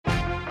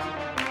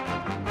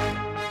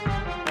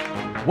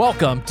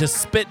Welcome to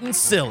Spittin'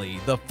 Silly,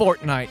 the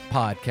Fortnite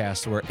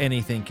podcast where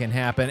anything can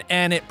happen,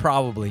 and it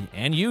probably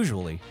and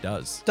usually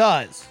does.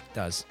 Does.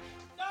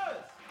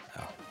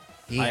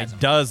 It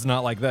does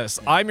not like this.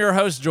 I'm your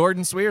host,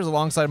 Jordan Swears,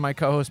 alongside my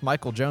co-host,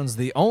 Michael Jones,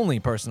 the only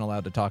person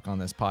allowed to talk on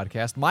this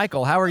podcast.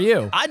 Michael, how are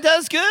you? I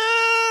does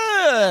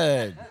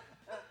good.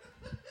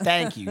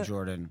 Thank you,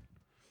 Jordan.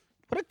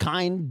 What a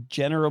kind,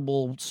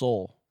 generable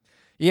soul.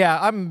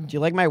 Yeah, Do you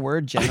like my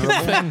word,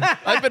 generable?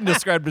 I've been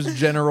described as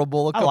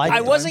generable.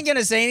 I wasn't going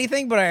to say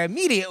anything, but I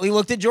immediately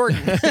looked at Jordan.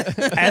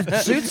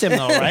 It suits him,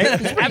 though, right?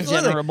 He's pretty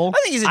generable. I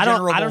think he's a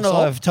generable I don't know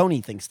soul. if Tony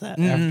thinks that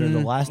after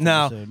the last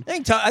episode.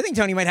 I think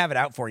Tony might have it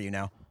out for you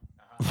now.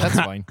 That's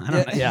fine.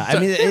 Yeah, I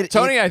mean,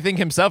 Tony, I think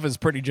himself is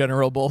pretty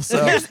generable.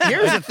 So here's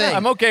the thing.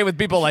 I'm okay with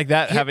people like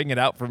that having it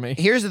out for me.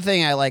 Here's the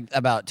thing I like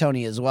about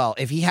Tony as well.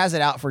 If he has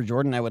it out for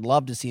Jordan, I would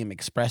love to see him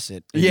express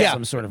it in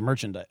some sort of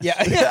merchandise.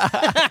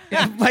 Yeah.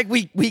 Like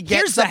we get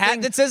Here's the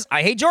hat that says,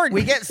 I hate Jordan.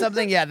 We get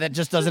something, that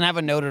just doesn't have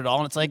a note at all.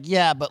 And it's like,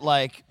 yeah, but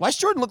like, why does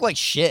Jordan look like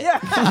shit?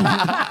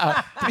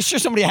 I'm sure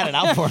somebody had it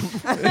out for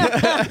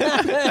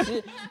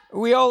him.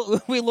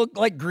 We look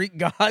like Greek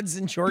gods,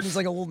 and Jordan's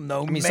like a little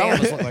gnome. I mean, man. some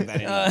of us look like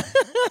that anyway.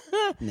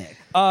 Nick.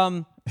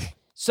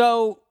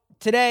 So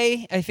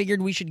today, I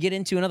figured we should get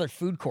into another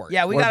food court.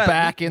 Yeah, We're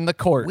back in the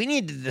court. We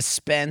need to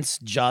dispense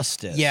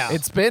justice. Yeah.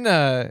 It's been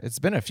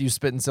a few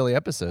Spittin' Silly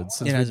episodes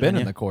since we've been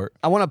in the court.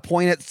 I want to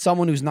point at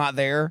someone who's not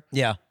there.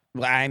 Yeah.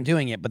 Well, I'm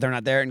doing it, but they're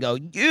not there, and go,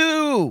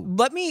 you.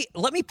 Let me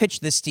pitch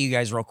this to you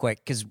guys real quick,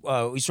 because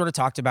we sort of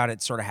talked about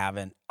it, sort of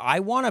haven't.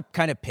 I want to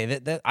kind of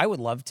pivot that. I would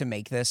love to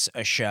make this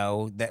a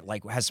show that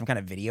like has some kind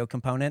of video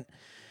component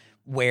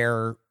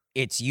where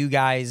it's you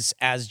guys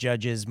as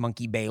judges,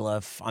 Monkey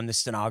Bailiff, I'm the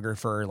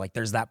stenographer, like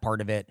there's that part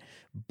of it.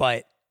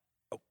 But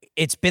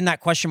it's been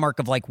that question mark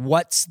of like,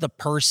 what's the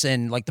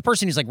person, like the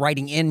person who's like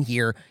writing in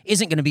here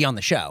isn't going to be on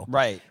the show.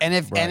 Right. And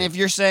if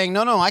you're saying,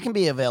 no, I can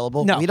be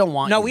available, No, we don't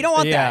want you. we don't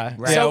want that.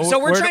 Right. So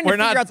we're trying to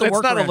figure out the workaround.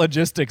 It's not a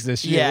logistics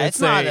issue. Yeah, it's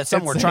not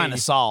something we're trying to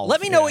solve. Let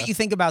me know what you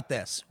think about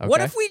this. Okay.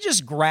 What if we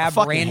just grab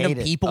fucking random hate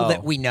it. people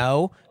that we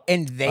know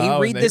and they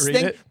read they this read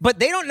thing, it? but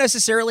they don't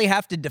necessarily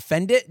have to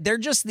defend it. They're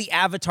just the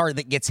avatar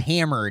that gets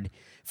hammered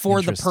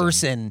for the Interesting.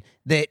 person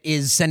that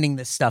is sending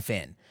this stuff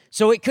in.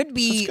 So it could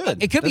be That's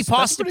good. it could be That's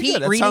Pasta pretty Pete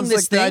good. That reading sounds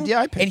this like the thing, idea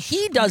I pitched. and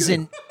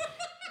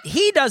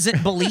he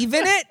doesn't believe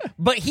in it,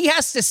 but he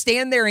has to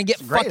stand there and get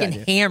great fucking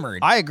idea. hammered.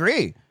 I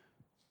agree.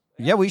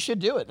 Yeah, we should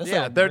do it. That's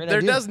Yeah, a there great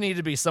idea. does need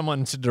to be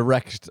someone to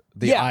direct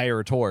the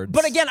ire towards.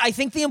 But again, I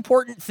think the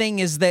important thing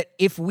is that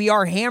if we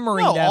are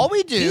hammering No, them, all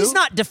we do- he's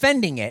not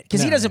defending it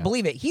because he No, doesn't no.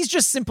 believe it. He's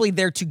just simply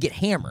there to get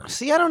hammered.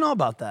 See, I don't know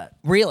about that.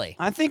 Really?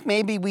 I think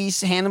maybe we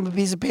hand him a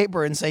piece of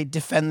paper and say,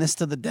 defend this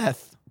to the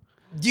death.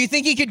 Do you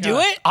think he could do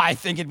it? I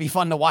think it'd be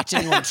fun to watch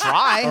anyone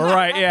try.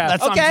 right, yeah.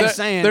 That's what I'm just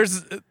saying.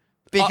 There's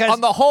Because-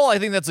 on the whole, I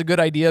think that's a good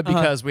idea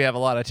because we have a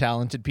lot of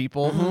talented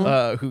people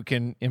who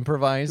can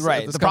improvise.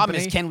 Right. At this The problem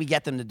company. is, can we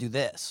get them to do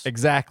this?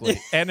 Exactly.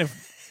 and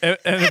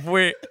if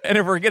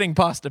we're getting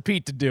Pasta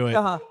Pete to do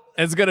it,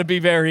 it's going to be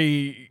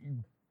very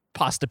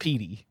Pasta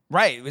Pete-y.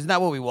 Right. Isn't that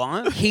what we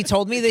want? He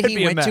told me that It'd he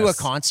be a went to a mess.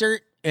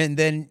 concert and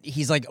then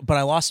he's like, "But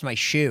I lost my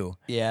shoe."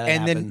 Yeah, that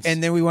and happens.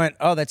 then we went,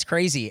 "Oh, that's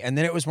crazy." And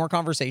then it was more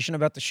conversation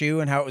about the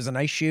shoe and how it was a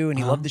nice shoe and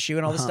he loved the shoe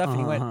and all this stuff. And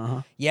he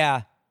went,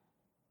 "Yeah,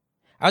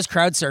 I was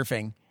crowd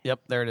surfing."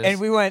 Yep, there it is.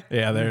 And we went,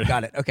 Yeah, there it is.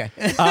 got it. Okay.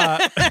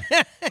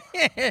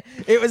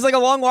 It was like a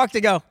long walk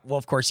to go. Well,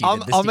 of course you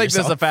did this I'll to make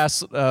yourself.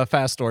 this a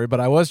fast story, but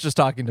I was just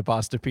talking to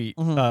Pasta Pete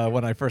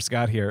when I first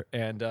got here,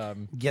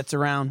 and Gets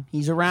around.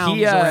 He's around.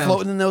 He, He's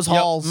floating in those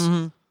halls.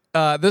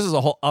 this is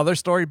a whole other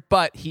story.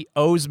 But he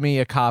owes me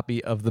a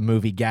copy of the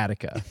movie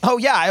Gattaca. Oh,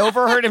 yeah. I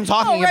overheard him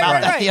talking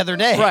about that the other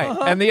day. Right,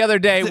 and the other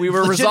day we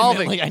were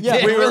resolving. Legitimately, I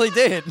did. we I really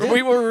did.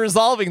 We were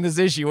resolving this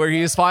issue where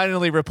he is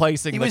finally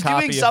replacing He the was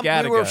copy doing of something.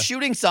 Gattaca. We were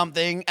shooting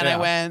something, and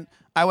Yeah.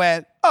 I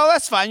went, oh,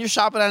 that's fine. You're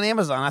shopping on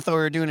Amazon. I thought we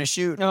were doing a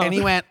shoot. And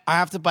he went, I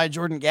have to buy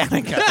Jordan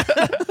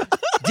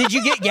Gattaca. Did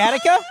you get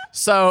Gattaca?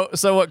 So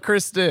what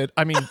Chris did,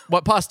 I mean,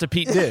 what Pasta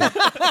Pete did,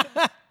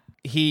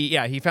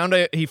 he found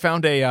a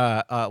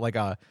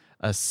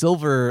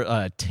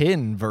silver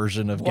tin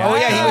version of Gattaca. Oh,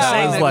 yeah, he was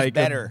saying that it was like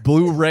better. a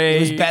Blu-ray, It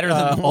was better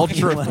than the one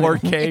Ultra he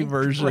 4K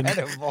version.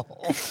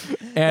 Incredible.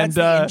 And That's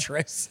the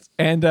interest.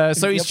 And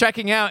so he's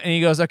checking out, and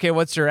he goes, "Okay,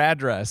 what's your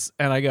address?"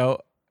 And I go,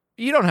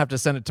 "You don't have to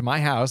send it to my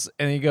house."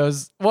 And he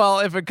goes, "Well,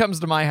 if it comes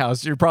to my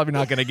house, you're probably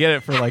not going to get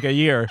it for like a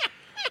year."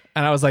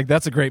 And I was like,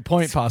 "That's a great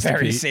point, Pasta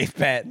Very Pete." safe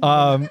bet.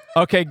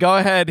 Okay, go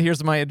ahead.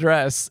 Here's my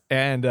address.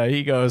 And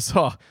he goes,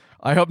 "Oh,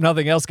 I hope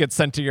nothing else gets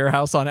sent to your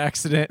house on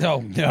accident." Oh,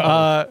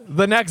 no.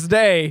 The next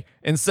day,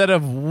 instead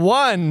of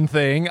one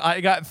thing, I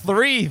got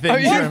 3 things. Are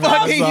you from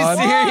fucking Amazon.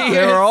 serious?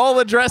 They were all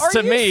addressed to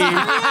Are you me.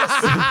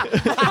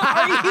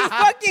 Are you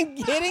fucking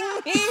kidding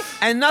me?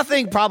 And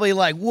nothing probably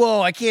like,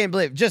 whoa, I can't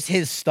believe just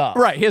his stuff.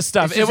 Right, his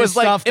stuff. It's It just was his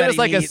like stuff it that was he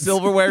like a needs.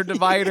 silverware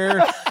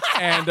divider,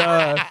 and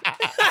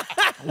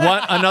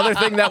Another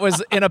thing that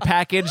was in a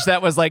package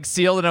that was like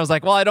sealed, and I was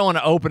like, well, I don't want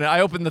to open it.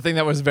 I opened the thing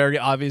that was very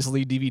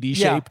obviously DVD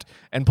shaped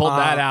and pulled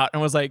that out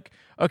and was like,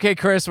 okay,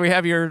 Chris, we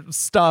have your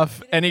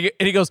stuff. And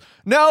he goes,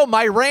 no,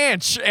 my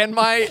ranch and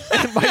my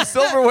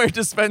silverware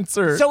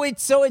dispenser. So it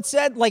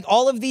said like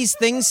all of these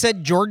things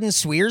said Jordan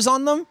Swears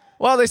on them.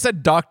 Well, they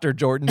said Dr.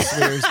 Jordan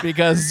Swears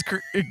because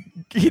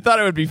he thought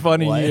it would be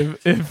funny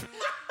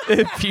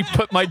if he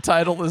put my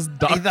title as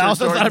Dr. He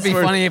also Jordan thought it'd be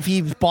Swears. funny if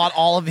he bought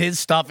all of his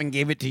stuff and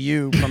gave it to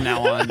you from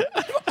now on.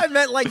 I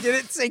meant like did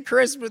it say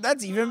Chris, but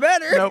that's even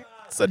better. Nope.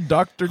 It said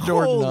Dr.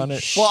 Jordan Holy on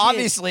it. shit. Well,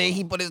 obviously,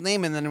 he put his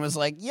name in and it was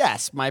like,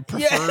 yes, my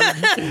preferred.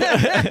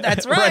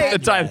 That's Right right. at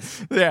the time.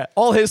 Yeah.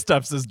 All his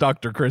stuff says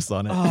Dr. Chris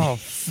on it. Oh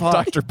fuck.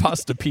 Dr.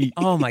 Pasta Pete.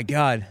 Oh my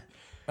god.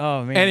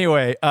 Oh man.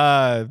 Anyway,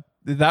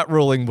 that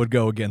ruling would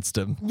go against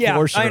him. Yeah,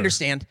 for sure. I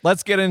understand.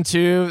 Let's get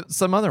into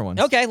some other ones.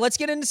 Okay, let's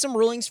get into some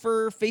rulings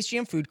for Face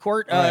Jam Food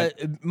Court.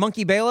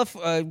 Monkey Bailiff,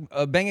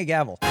 bang a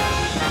gavel.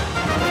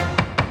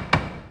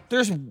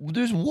 There's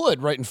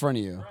wood right in front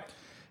of you.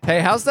 Hey,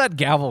 how's that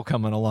gavel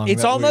coming along?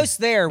 It's that almost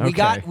there. We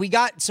Okay.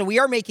 got. So we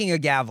are making a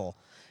gavel.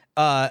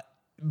 Lord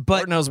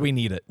But knows we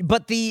need it.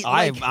 the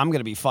I'm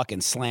gonna be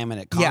fucking slamming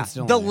it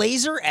constantly. the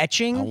laser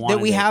etching that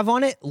wanted we it. have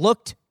on it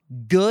looked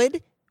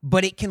good,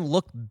 but it can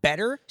look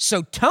better.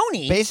 So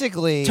Tony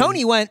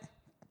went.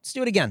 Let's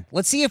do it again.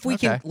 Let's see if we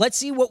can. Okay. Let's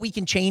see what we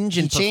can change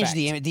and He changed perfect.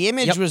 the image. The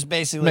image Yep. was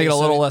basically Make it a so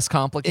little less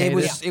complicated.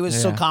 It was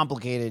so Yeah.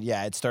 complicated.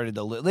 Yeah, it started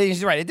to look.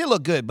 He's right. It did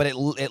look good, but it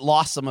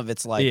lost some of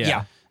its like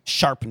Yeah.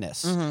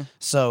 sharpness.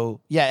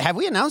 So yeah, have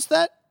we announced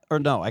that or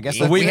no? I guess We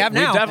that's We have now.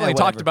 We've definitely Yeah,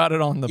 talked whatever. about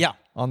it on the Yeah.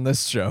 on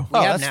this show. Oh,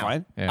 We have that's now.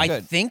 fine. Yeah. I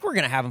Good. think we're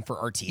gonna have them for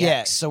RTX.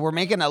 Yeah, so we're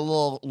making a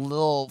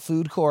little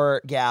food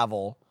court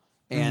gavel,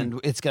 and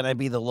it's gonna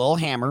be the little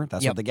hammer.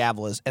 That's Yep. what the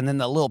gavel is, and then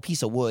the little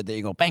piece of wood that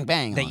you go bang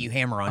bang. that on. you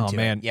hammer onto. Oh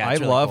man, it. Yeah, I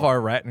it's really love cool.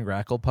 our Rat and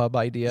Grackle pub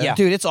idea. Yeah.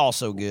 Dude, it's all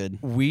so good.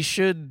 We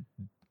should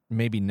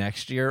maybe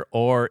next year,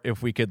 or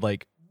if we could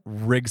like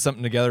rig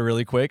something together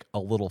really quick, a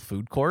little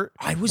food court.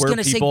 I was where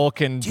gonna say, people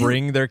can dude,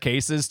 bring their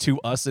cases to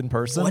us in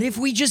person. What if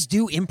we just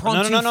do No,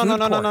 impromptu no, no, no, food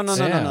no, no, no, no, courts?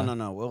 no, Yeah. no, no,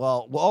 no.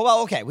 Well,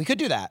 okay, we could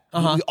do that.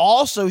 We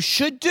also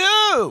should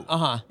do.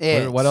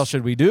 What else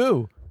should we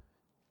do?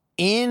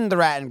 In the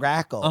Rat and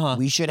Grackle, Uh-huh.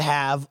 we should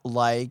have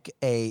like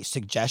a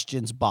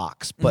suggestions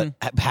box, but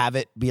have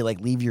it be like,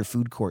 leave your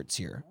food courts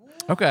here.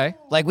 Okay.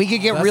 Like we could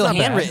get That's real not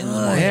bad. handwritten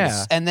ones,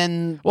 Yeah. and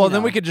then Well, you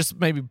then know, we could just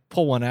maybe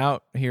pull one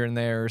out here and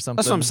there or something.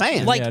 That's what I'm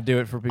saying. Like, yeah, do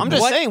it for people. I'm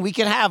just What- saying we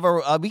could have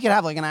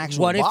like an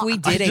actual. What if box. we I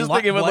did a just lo-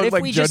 think it would what look if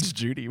like we Judge just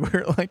Judy,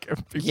 where like if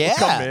people Yeah.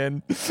 come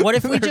in. what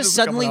if we they're just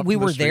coming suddenly up we from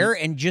the were street. there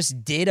and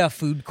just did a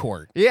food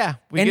court? Yeah,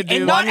 we And- could do.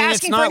 and not I mean, it's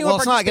asking for not. anyone Well,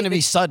 it's not going to be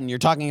participating. sudden. You're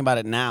talking about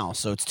it now,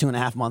 so it's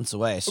 2.5 months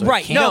away. So it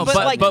Right, can't no, be but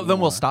sudden like- but then we'll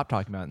anymore. stop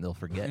talking about it and they'll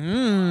forget.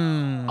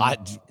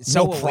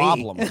 So no will we.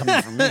 problem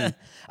coming from me.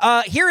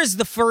 Here is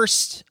the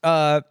first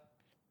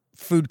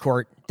food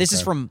court. This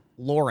is from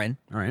Lauren.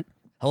 All right.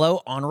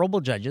 Hello,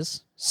 honorable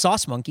judges,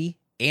 Sauce Monkey,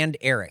 and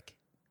Eric.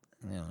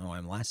 I don't know why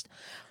I'm last.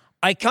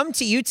 I come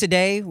to you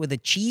today with a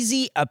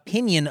cheesy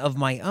opinion of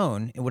my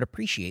own and would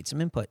appreciate some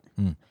input.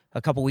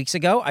 A couple weeks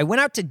ago, I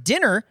went out to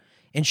dinner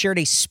and shared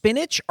a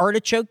spinach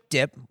artichoke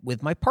dip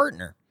with my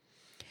partner.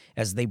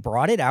 As they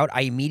brought it out,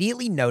 I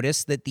immediately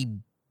noticed that the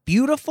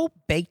beautiful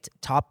baked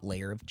top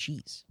layer of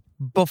cheese.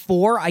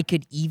 Before I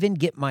could even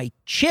get my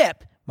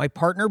chip, my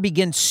partner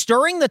began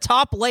stirring the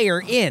top layer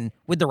in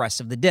with the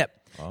rest of the dip.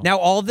 Now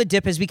all of the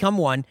dip has become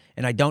one,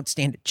 and I don't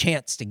stand a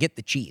chance to get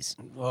the cheese.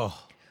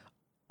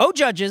 Oh,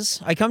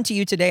 judges, I come to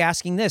you today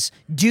asking this.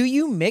 Do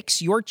you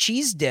mix your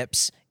cheese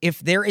dips if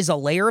there is a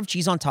layer of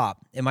cheese on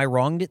top? Am I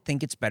wrong to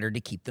think it's better to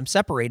keep them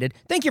separated?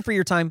 Thank you for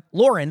your time.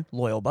 Lauren,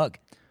 Loyal Bug.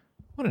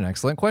 What an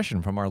excellent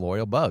question from our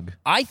loyal bug.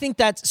 I think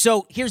that's,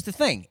 so here's the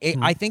thing.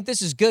 I think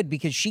this is good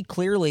because she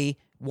clearly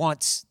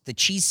wants the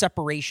cheese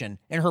separation,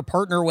 and her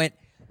partner went,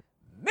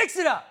 mix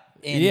it up.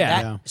 And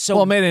that- so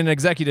well, made an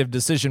executive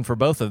decision for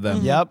both of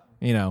them. Yep.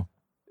 You know,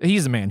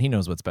 he's a man. He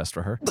knows what's best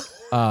for her.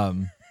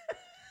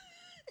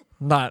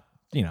 Not,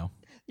 you know.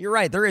 you're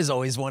right. There is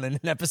always one in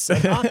an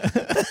episode, huh?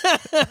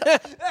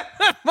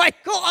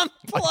 Michael,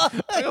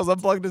 unplug. Michael's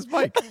unplugged his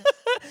mic.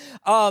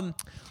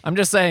 I'm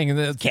just saying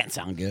that Can't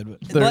sound good.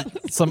 But.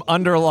 there's some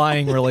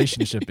underlying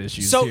relationship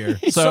issues So- here.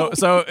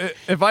 So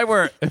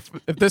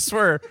if this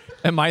were,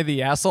 am I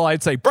the asshole?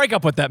 I'd say break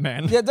up with that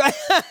man.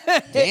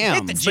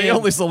 Damn. It's the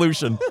only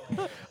solution.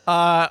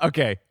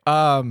 Okay.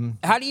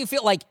 How do you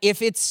feel like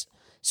if it's,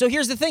 so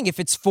here's the thing, if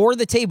it's for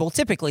the table,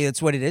 typically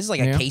that's what it is, like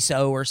a Yeah.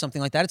 queso or something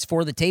like that. It's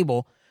for the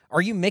table. Are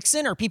you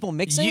mixing? Are people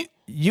mixing?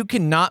 You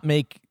cannot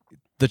make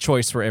the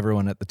choice for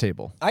everyone at the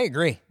table. I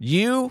agree.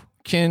 You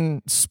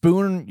can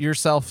spoon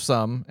yourself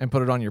some and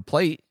put it on your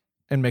plate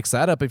and mix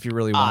that up if you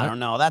really want. I don't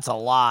know. That's a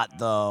lot,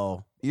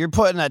 though. You're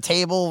putting a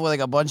table with like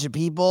a bunch of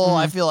people.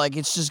 I feel like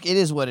it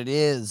is what it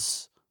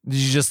is.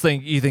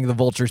 You think the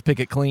vultures pick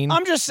it clean?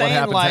 I'm just What saying,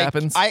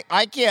 happens?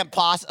 I can't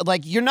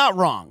you're not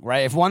wrong,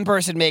 right? If one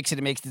person makes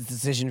it makes the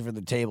decision for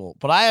the table.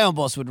 But I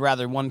almost would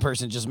rather one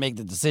person just make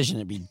the decision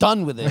and be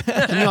done with it.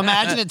 Can you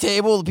imagine a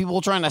table of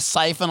people trying to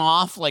siphon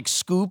off like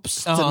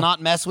scoops to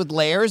not mess with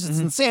layers? It's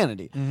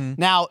insanity.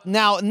 Now,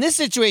 in this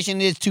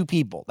situation, it is two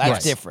people.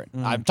 That's different.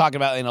 I'm talking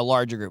about in a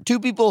larger group. Two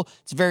people,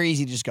 it's very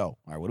easy to just go,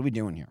 all right, what are we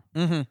doing here?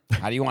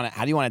 How do you want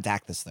to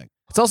attack this thing?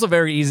 It's also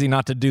very easy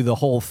not to do the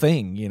whole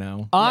thing, you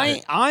know?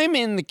 I'm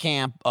in the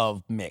camp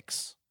of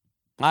mix.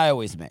 I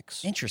always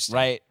mix. Interesting.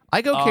 Right?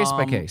 I go case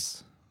by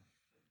case.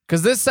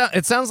 Because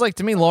it sounds like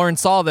to me, Lauren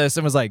saw this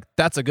and was like,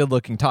 that's a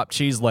good-looking top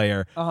cheese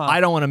layer.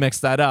 I don't want to mix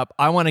that up.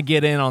 I want to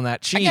get in on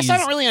that cheese. I guess I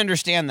don't really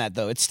understand that,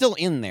 though. It's still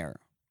in there.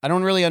 I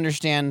don't really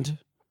understand.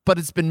 But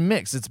it's been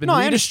mixed. It's been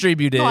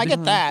redistributed. No, I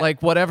get that.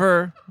 Like,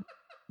 whatever.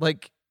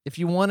 Like, if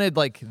you wanted,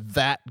 like,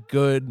 that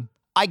good...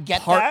 I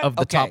get part that. of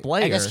the top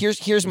layer. I guess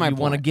here's my point.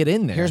 You want to get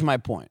in there. Here's my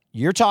point.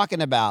 You're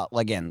talking about,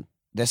 again,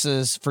 this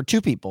is for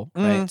two people,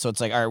 right? So it's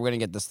like, all right, we're going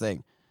to get this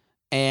thing.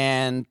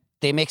 And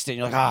they mixed it. And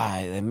you're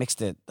like, they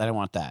mixed it. I don't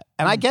want that.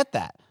 And I get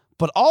that.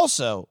 But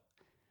also,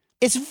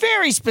 it's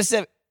very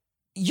specific.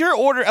 Your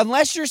order,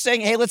 unless you're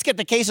saying, hey, let's get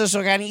the queso so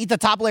I can eat the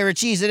top layer of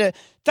cheese.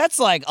 That's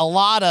like a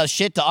lot of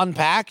shit to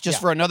unpack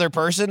just for another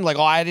person. Like,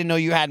 I didn't know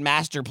you had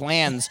master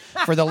plans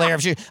for the layer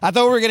of cheese. I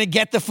thought we were going to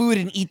get the food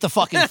and eat the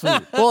fucking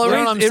food. Well, you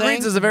know what I'm it saying?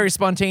 reads as a very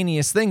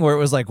spontaneous thing where it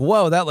was like,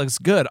 whoa, that looks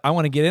good. I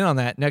want to get in on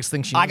that. Next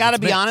thing I got to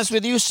be honest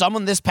with you.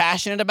 Someone this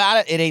passionate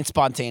about it ain't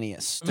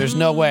spontaneous. There's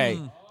no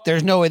way.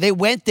 There's no way. They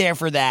went there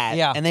for that.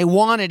 Yeah. And they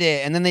wanted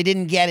it, and then they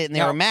didn't get it, and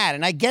they were mad.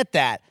 And I get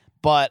that.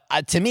 But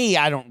to me,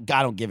 I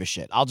don't give a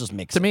shit. I'll just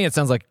mix it. To me, it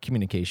sounds like a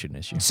communication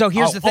issue. So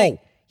here's the thing.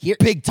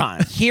 Big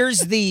time. Here's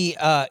the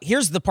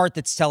part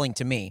that's telling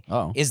to me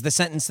is the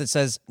sentence that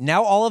says,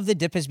 now all of the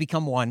dip has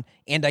become one,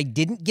 and I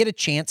didn't get a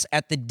chance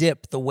at the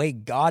dip the way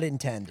God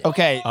intended.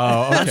 Okay.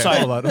 Oh, okay. I'm sorry.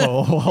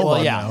 Hold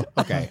on yeah.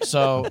 now. Okay.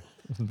 So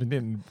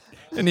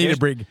I need to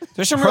bring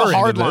there's some her real into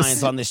hard this.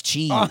 lines on this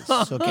cheese,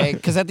 okay?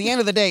 Because at the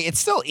end of the day, it's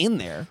still in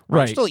there.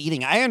 Right. I'm still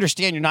eating. I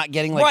understand you're not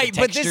getting like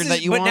the texture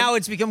that you want. But now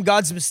it's become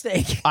God's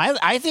mistake.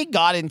 I think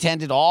God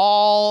intended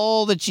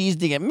all the cheese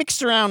to get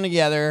mixed around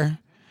together,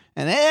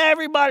 and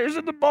everybody's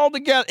in the bowl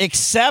together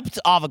except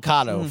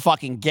avocado.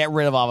 Fucking get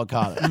rid of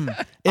avocado.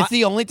 It's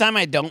the only time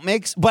I don't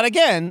mix. But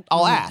again,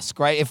 I'll ask,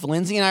 right? If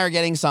Lindsay and I are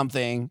getting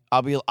something,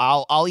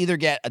 I'll either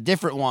get a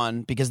different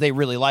one because they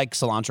really like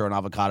cilantro and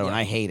avocado, and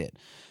I hate it.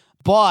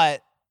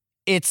 But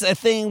it's a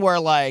thing where,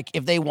 like,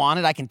 if they want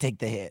it, I can take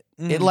the hit.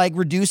 It, like,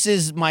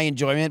 reduces my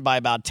enjoyment by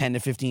about 10 to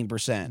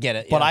 15%. Get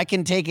it, But yeah. I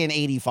can take an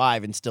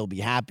 85 and still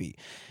be happy.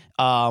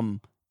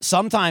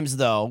 Sometimes,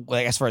 though,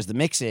 like, as far as the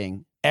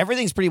mixing,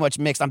 everything's pretty much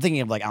mixed. I'm thinking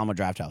of, like, Alma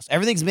Draft House.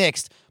 Everything's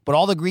mixed, but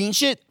all the green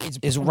shit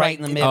is right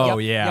in the middle. Oh,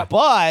 yeah.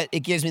 But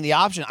it gives me the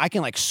option. I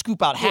can, like,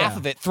 scoop out half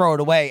of it, throw it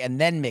away, and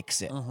then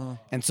mix it.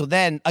 And so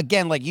then,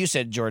 again, like you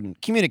said, Jordan,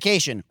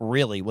 communication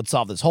really would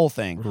solve this whole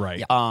thing.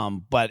 Right.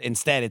 But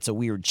instead, it's a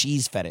weird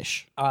cheese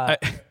fetish.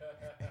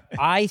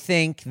 I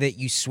think that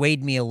you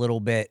swayed me a little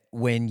bit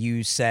when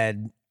you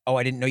said, oh,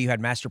 I didn't know you had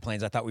master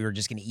plans. I thought we were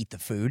just going to eat the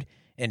food.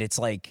 And it's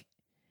like,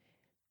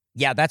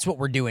 yeah, that's what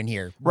we're doing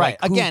here.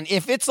 Right. Like, Again,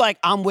 if it's like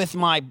I'm with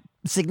my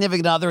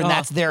significant other and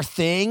that's their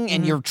thing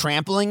and you're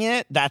trampling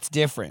it, that's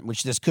different,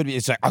 which this could be.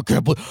 It's like, I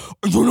can't believe,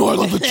 you know I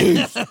love the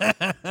cheese.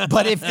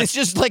 But if it's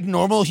just like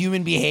normal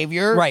human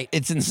behavior, Right.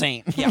 it's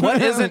insane. What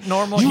isn't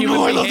normal You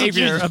know I human love the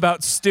behavior cheese.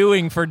 about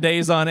stewing for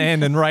days on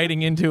end and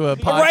writing into a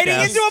podcast? writing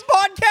into a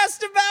podcast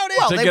about it.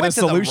 Well, To they get went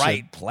a to solution. the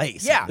right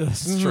place. yeah.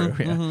 This is true.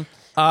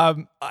 Yeah.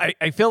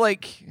 I feel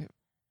like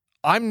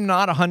I'm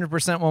not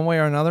 100% one way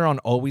or another on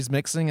always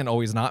mixing and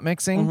always not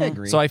mixing. I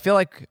agree. So I feel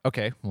like,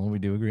 okay, well, we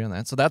do agree on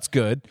that. So that's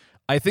good.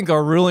 I think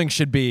our ruling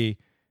should be,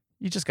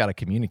 you just got to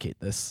communicate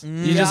this.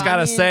 You just got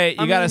to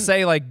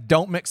say, like,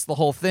 don't mix the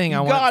whole thing. I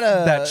want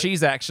gotta- that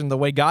cheese action the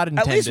way God At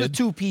intended. least with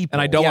two people.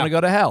 And I don't want to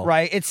go to hell.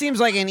 Right. It seems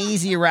like an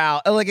easy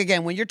route. Like,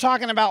 again, when you're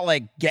talking about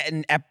like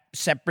getting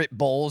separate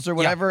bowls or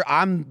whatever,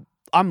 I'm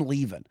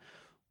leaving.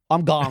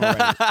 I'm gone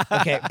already.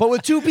 Okay. But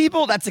with two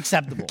people, that's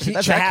acceptable. That's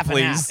a Check, half and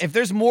please. half. If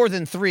there's more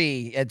than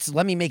three, it's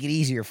let me make it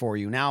easier for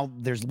you. Now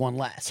there's one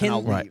less. And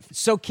I'll leave.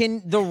 So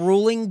can the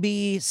ruling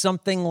be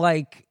something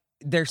like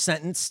they're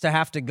sentenced to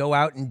have to go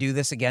out and do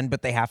this again,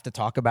 but they have to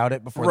talk about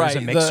it before there's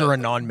a mix or a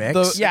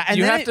non-mix? Yeah, and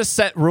you then have to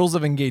set rules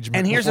of engagement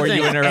and here's the before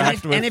you thing,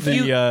 interact and with if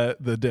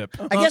the dip.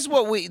 I guess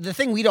the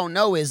thing we don't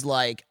know is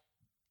like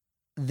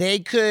they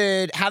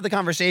could have the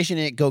conversation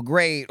and it go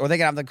great, or they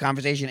could have the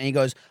conversation and he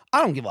goes,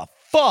 I don't give a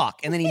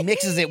fuck. And then he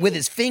mixes it with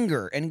his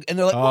finger and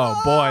they're like, Oh,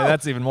 "Whoa." boy,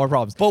 that's even more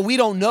problems. But we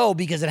don't know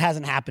because it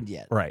hasn't happened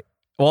yet. Right.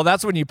 Well,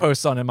 that's when you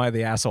post on Am I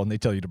the Asshole and they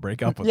tell you to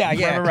break up with Yeah, them.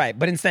 yeah, right.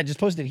 But instead, just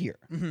post it here.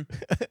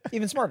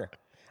 Even smarter.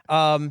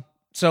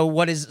 So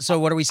what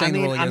are we saying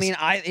the ruling is?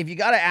 If you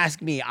got to ask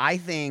me, I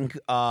think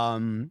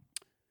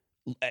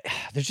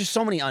there's just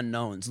so many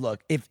unknowns.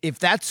 Look, if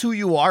that's who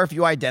you are, if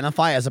you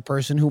identify as a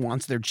person who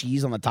wants their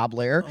cheese on the top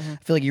layer, I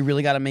feel like you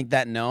really got to make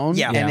that known.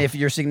 Yeah. And Yeah. if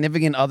your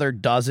significant other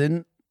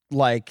doesn't,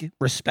 like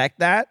respect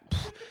that,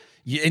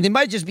 and it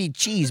might just be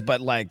cheese,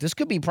 but like this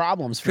could be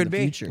problems for the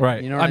future.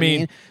 Right. You know what I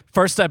mean?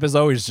 First step is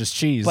always just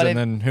cheese, But and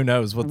then who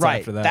knows what's Right.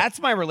 after that.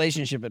 That's my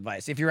relationship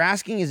advice. If you're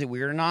asking, is it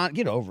weird or not?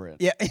 Get over it.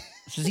 Yeah.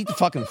 Just eat the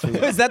fucking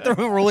food. Is that the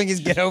ruling? Is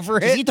get over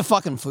Just it? eat the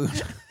fucking food.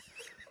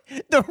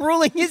 The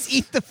ruling is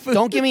eat the food.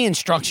 Don't give me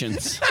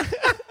instructions.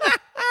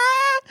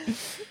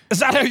 Is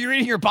that how you're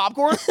eating your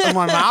popcorn? In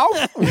my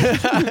mouth?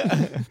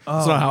 That's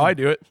not how I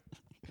do it.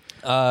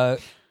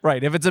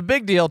 Right. If it's a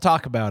big deal,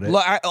 talk about it.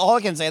 Look, all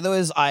I can say though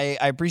is I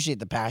appreciate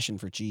the passion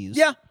for cheese.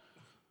 Yeah.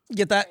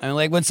 Get that? I mean,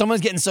 like when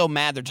someone's getting so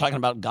mad, they're talking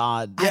about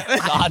God.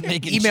 God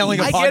making Emailing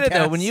cheese. a I get it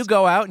though. podcast. When you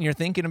go out and you're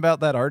thinking about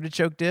that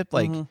artichoke dip,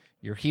 like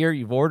you're here,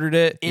 you've ordered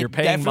it, It you're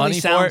paying definitely money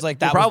sounds for it. like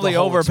that you're was probably the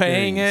whole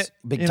overpaying experience.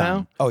 it. Big you time.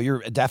 know? Oh,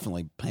 you're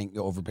definitely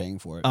overpaying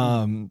for it.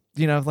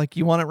 You know, like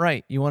you want it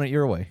right. You want it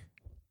your way.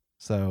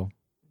 So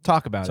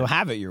talk about So it.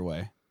 have it your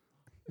way.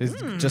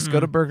 Just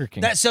go to Burger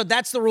King. So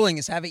that's the ruling: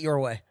 is have it your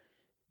way.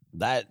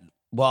 But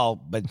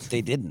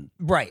they didn't.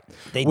 Right.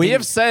 We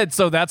have said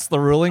so that's the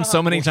ruling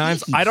so many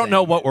times. I don't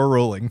know what we're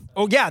ruling.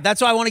 Oh yeah,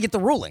 that's why I want to get the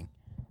ruling.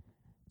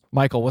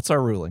 Michael, what's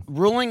our ruling?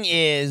 Ruling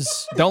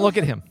is Don't look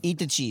at him. eat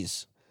the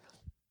cheese.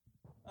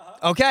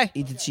 Okay.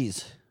 Eat the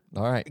cheese.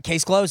 All right.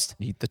 Case closed.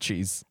 Eat the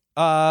cheese.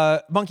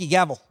 Monkey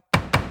gavel.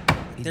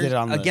 He did it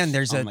on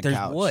There's the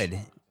couch. wood.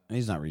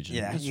 He's not reaching.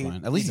 Yeah, That's you-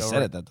 fine. At least he he's said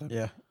over it that time.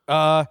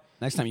 Yeah.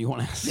 Next time you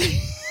want to.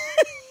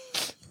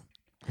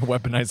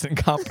 Weaponized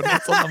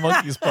incompetence on the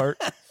monkey's part.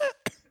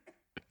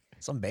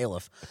 Some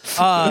bailiff.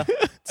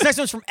 This next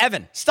one's from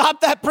Evan.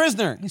 Stop that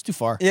prisoner. He's too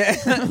far. Yeah.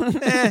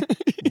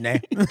 Nah.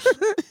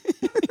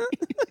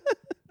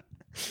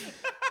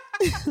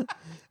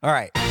 All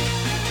right.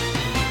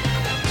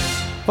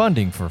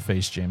 Funding for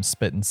Face Jam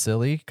Spittin'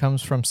 Silly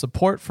comes from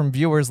support from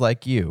viewers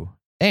like you.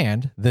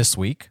 And this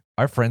week,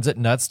 our friends at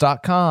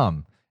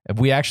Nuts.com.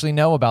 We actually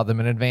know about them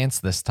in advance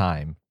this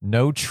time.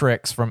 No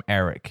tricks from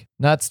Eric.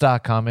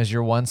 Nuts.com is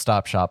your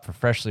one-stop shop for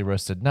freshly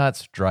roasted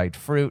nuts, dried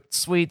fruit,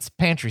 sweets,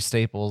 pantry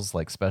staples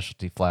like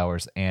specialty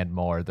flours, and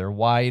more. Their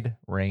wide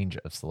range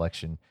of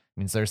selection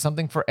means there's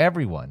something for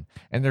everyone.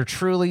 And there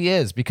truly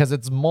is, because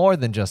it's more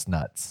than just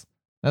nuts.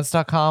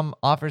 Nuts.com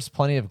offers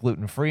plenty of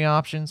gluten-free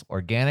options,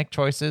 organic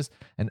choices,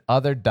 and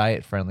other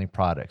diet-friendly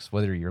products.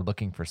 Whether you're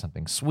looking for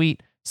something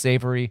sweet,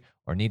 savory,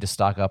 or need to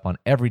stock up on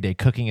everyday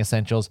cooking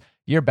essentials,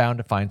 you're bound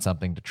to find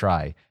something to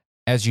try.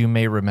 As you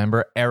may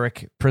remember,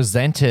 Eric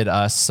presented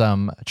us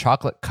some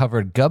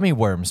chocolate-covered gummy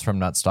worms from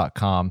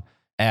Nuts.com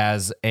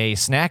as a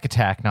snack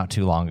attack not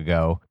too long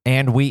ago,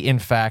 and we, in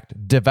fact,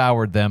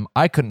 devoured them.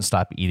 I couldn't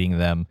stop eating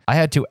them. I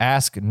had to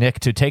ask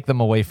Nick to take them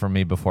away from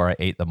me before I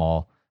ate them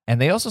all. And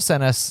they also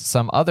sent us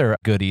some other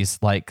goodies,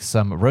 like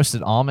some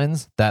roasted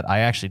almonds that I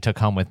actually took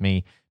home with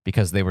me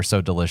because they were so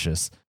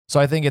delicious. So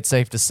I think it's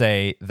safe to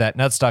say that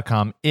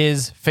Nuts.com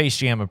is Face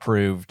Jam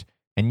approved,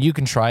 and you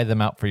can try them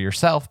out for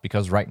yourself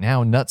because right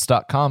now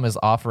Nuts.com is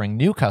offering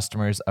new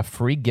customers a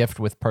free gift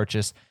with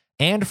purchase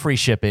and free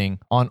shipping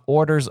on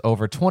orders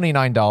over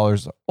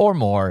 $29 or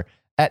more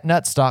at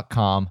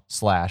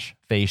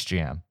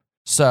Nuts.com/FaceJam.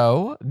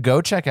 So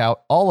go check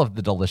out all of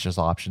the delicious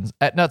options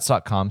at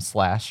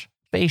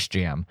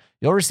Nuts.com/FaceJam.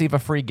 You'll receive a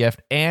free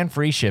gift and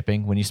free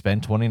shipping when you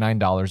spend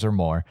 $29 or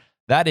more.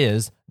 That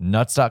is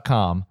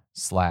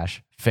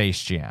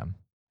Nuts.com/FaceJam.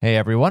 Hey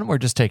everyone, we're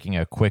just taking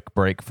a quick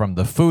break from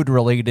the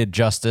food-related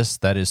justice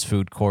that is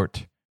food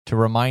court to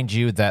remind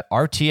you that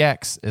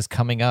RTX is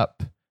coming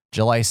up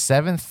July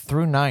 7th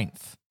through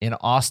 9th in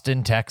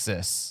Austin,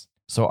 Texas.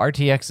 So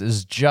RTX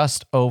is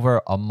just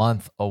over a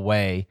month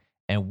away,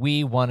 and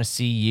we want to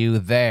see you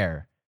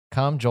there.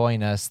 Come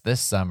join us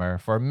this summer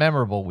for a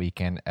memorable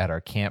weekend at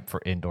our Camp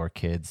for Indoor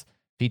Kids,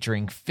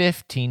 featuring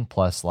 15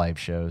 plus live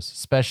shows,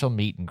 special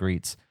meet and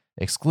greets,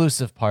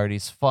 exclusive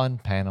parties, fun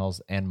panels,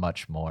 and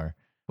much more.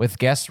 With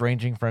guests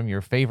ranging from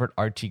your favorite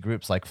RT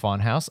groups like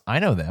Funhouse, I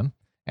know them,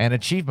 and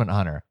Achievement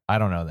Hunter, I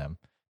don't know them,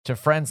 to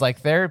friends like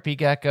Therapy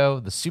Gecko,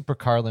 the Super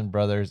Carlin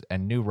Brothers,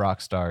 and New Rock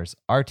Stars,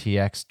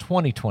 RTX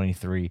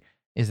 2023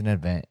 is an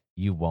event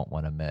you won't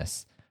want to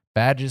miss.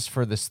 Badges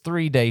for this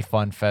 3-day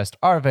fun fest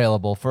are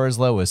available for as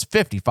low as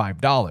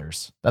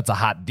 $55. That's a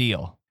hot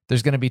deal.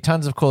 There's going to be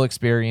tons of cool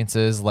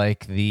experiences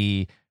like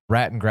the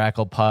Rat and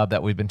Grackle pub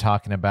that we've been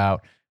talking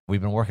about.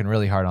 We've been working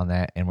really hard on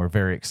that, and we're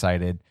very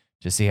excited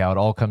to see how it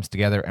all comes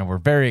together, and we're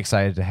very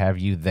excited to have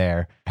you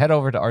there. Head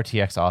over to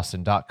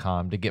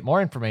rtxaustin.com to get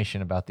more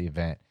information about the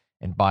event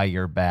and buy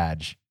your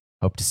badge.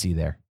 Hope to see you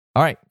there.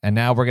 All right, and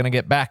now we're going to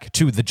get back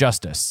to the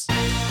justice.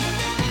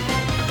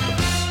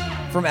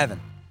 From Evan.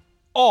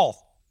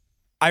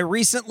 I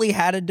recently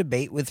had a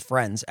debate with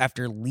friends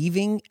after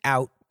leaving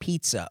out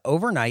pizza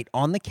overnight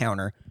on the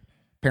counter,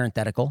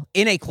 parenthetical,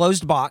 in a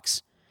closed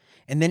box,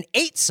 and then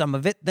ate some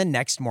of it the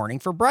next morning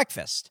for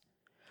breakfast.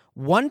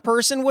 One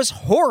person was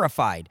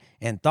horrified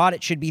and thought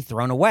it should be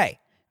thrown away.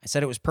 I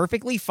said it was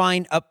perfectly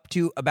fine up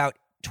to about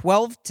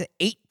 12 to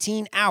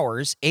 18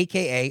 hours,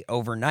 aka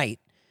overnight.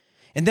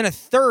 And then a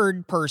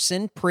third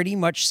person pretty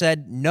much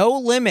said no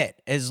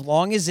limit as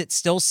long as it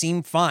still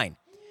seemed fine.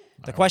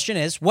 The question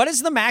is, what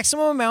is the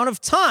maximum amount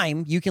of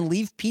time you can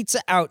leave pizza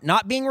out,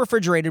 not being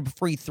refrigerated,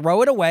 before you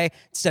throw it away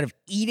instead of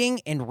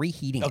eating and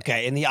reheating it?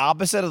 Okay, and the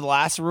opposite of the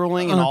last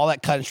ruling and all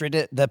that country,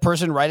 the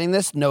person writing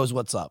this knows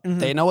what's up.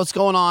 They know what's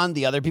going on.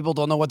 The other people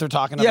don't know what they're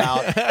talking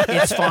about.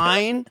 It's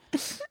fine.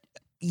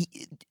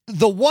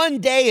 The one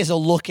day is a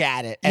look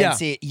at it and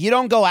see it. You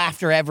don't go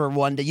after ever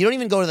one day. You don't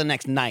even go to the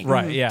next night.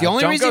 Right, yeah. The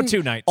only Don't reason, go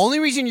 2 nights. Only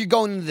reason you're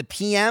going into the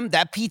PM,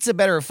 that pizza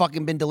better have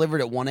fucking been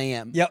delivered at 1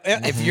 a.m. Yep.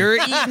 If you're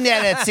eating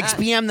that at 6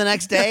 p.m. the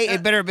next day,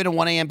 it better have been a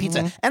 1 a.m. pizza.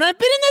 And I've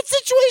been in that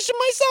situation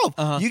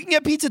myself. You can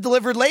get pizza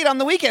delivered late on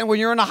the weekend when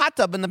you're in a hot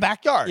tub in the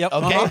backyard. Yep.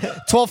 Okay?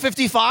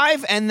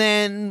 12:55 and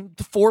then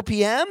 4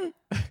 p.m.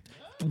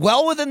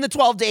 Well within the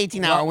 12 to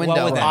 18 hour window.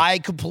 well within. I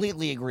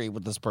completely agree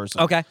with this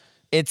person. Okay.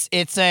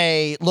 It's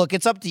a look.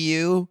 It's up to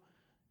you.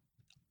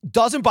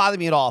 Doesn't bother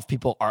me at all if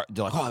people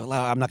they're like, oh,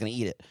 I'm not going to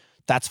eat it.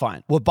 That's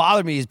fine. What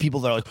bothered me is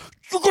people that are like,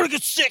 you're going to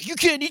get sick. You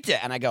can't eat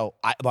that. And I go,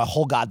 my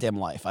whole goddamn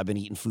life, I've been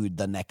eating food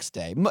the next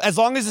day. As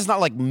long as it's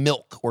not like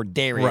milk or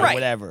dairy or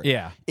whatever.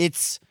 Yeah.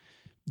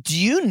 Do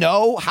you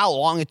know how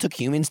long it took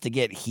humans to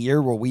get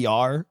here where we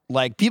are?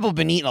 Like, people have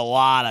been eating a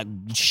lot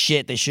of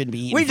shit they shouldn't be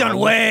eating. We've done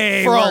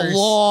way for worse. a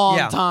long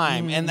Yeah.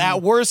 time. And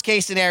that worst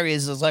case scenario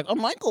is like, oh,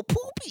 Michael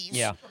poopies.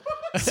 Yeah.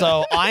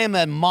 So I am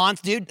a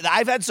monster, dude.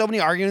 I've had so many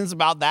arguments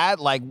about that,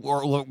 like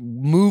or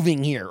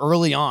moving here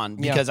early on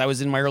because I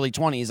was in my early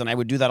 20s and I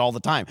would do that all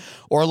the time.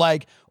 Or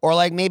like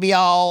maybe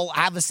I'll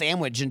have a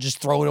sandwich and just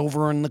throw it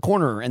over in the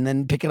corner and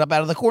then pick it up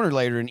out of the corner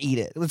later and eat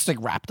it. It's like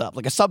wrapped up,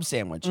 like a sub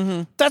sandwich.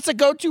 That's a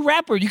go-to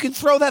wrapper. You can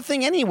throw that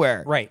thing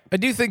anywhere. Right. I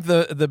do think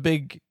the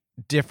big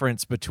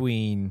difference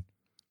between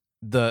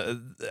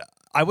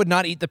I would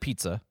not eat the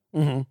pizza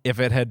if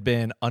it had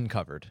been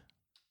uncovered.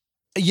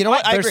 You know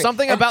what? I There's agree.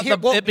 something And about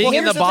it being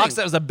in here's the box thing.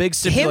 that was a big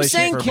stipulation Him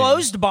saying for me.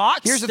 closed box.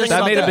 Here's the there's thing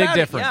That made a something big about it.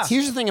 difference. Yeah.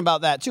 Here's the thing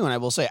about that too, and I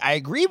will say I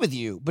agree with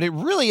you, but it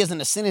really isn't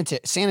a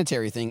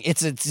sanitary thing.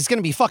 It's going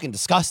to be fucking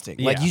disgusting.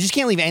 Like Yeah. you just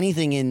can't leave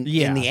anything in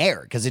the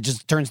air because it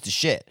just turns to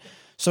shit.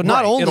 So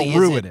not Right, only it'll is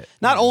ruin it.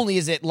 not only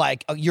is it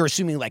like you're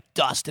assuming like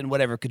dust and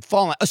whatever could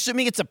fall on,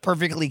 assuming it's a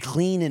perfectly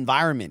clean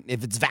environment.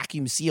 If it's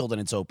vacuum sealed and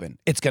it's open,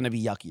 it's going to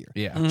be yuckier.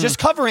 Yeah. Just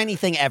cover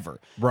anything ever.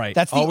 Right.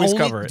 That's the Always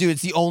only cover it. dude.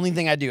 It's the only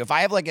thing I do. If I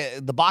have like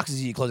the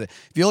boxes, you close it.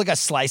 If you like a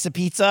slice of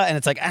pizza and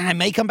it's like I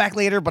may come back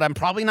later, but I'm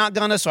probably not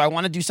gonna. So I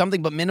want to do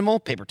something but minimal.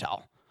 Paper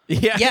towel.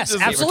 Yeah, Yes,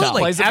 just absolutely.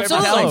 place a paper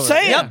Absolutely. towel I'm over it.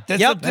 saying. Yep. This,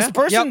 Yep. this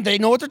person, Yep. they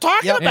know what they're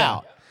talking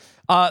about.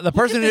 The Look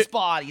person at who this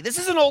body. This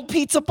is an old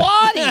pizza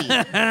body.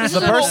 This is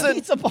an person- old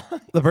pizza body.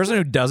 the person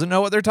who doesn't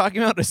know what they're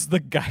talking about is the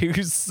guy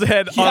who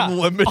said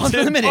unlimited.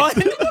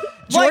 Unlimited.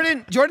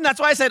 Jordan, that's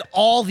why I said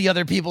all the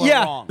other people are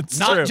Yeah, wrong. It's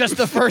Not true. just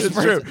the first It's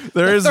person. true.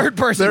 There the is third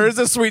person. There is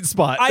a sweet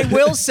spot. I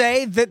will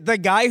say that the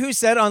guy who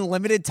said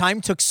unlimited time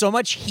took so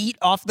much heat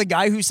off the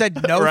guy who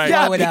said no. Right.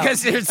 Yeah, throw it out.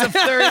 because there's a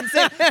third and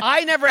sixth.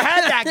 I never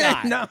had that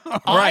guy. No.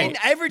 Right.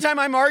 Every time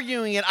I'm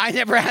arguing it, I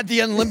never had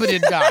the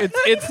unlimited guy.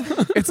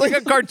 It's like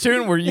a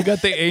cartoon where you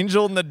got the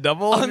angel and the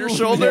devil on your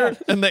shoulder,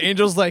 and the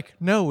angel's like,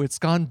 "No, it's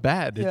gone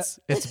bad.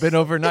 It's been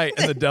overnight,"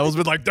 and the devil's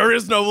been like, "There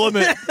is no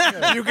limit.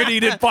 You can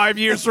eat it 5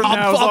 years from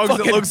now as long as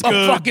it looks I'm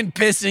good." fucking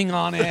pissing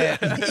on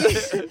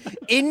it.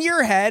 In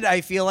your head,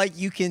 I feel like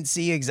you can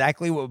see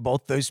exactly what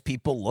both those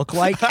people look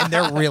like, and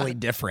they're really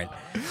different.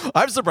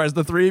 I'm surprised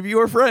the three of you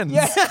are friends.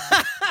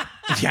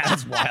 Yeah,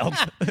 that's wild.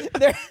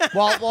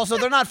 well, so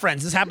they're not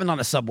friends. This happened on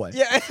a subway.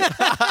 Yeah.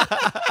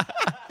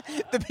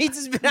 The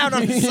pizza's been out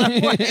on the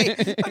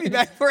subway. I'll be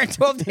back for it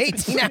 12 to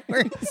 18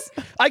 hours.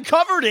 I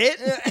covered it.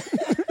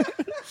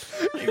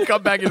 You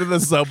come back into the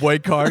subway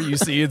car, you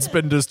see it's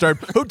been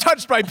disturbed. Who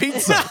touched my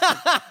pizza?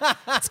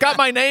 It's got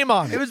my name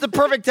on It it. was the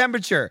perfect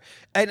temperature.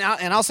 And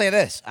I'll say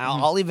this.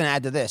 I'll even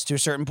add to this to a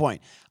certain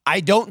point. I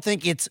don't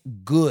think it's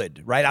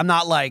good, right? I'm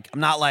not like,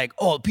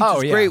 oh,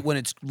 pizza's yeah. great when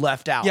it's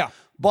left out. Yeah.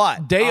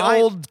 But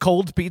Day-old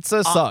cold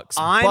pizza sucks.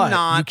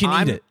 but you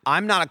can eat it.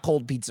 I'm not a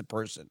cold pizza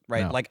person,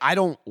 right? No. Like I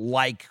don't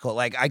like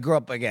I grew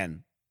up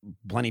again.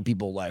 Plenty of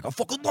people like, I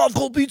fucking love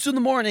cold pizza in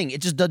the morning.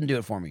 It just doesn't do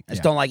it for me. I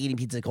just don't like eating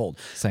pizza cold.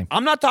 Same.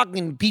 I'm not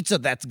talking pizza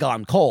that's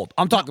gone cold.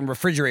 I'm talking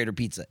refrigerator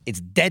pizza.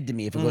 It's dead to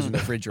me if it goes in the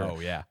refrigerator. Oh,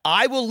 yeah.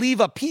 I will leave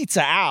a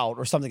pizza out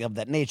or something of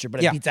that nature, but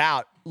a Yeah. pizza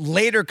out,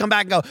 later come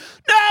back and go,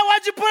 no,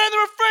 why'd you put it in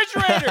the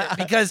refrigerator?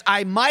 Because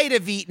I might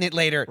have eaten it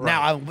later.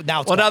 Now it's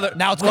Well, gone.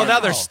 now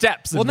there's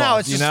steps Well, now involved,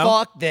 it's you just know?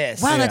 fuck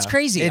this. Wow, that's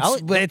crazy.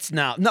 It's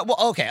now. No,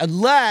 well, okay,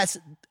 unless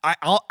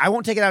I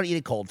won't take it out and eat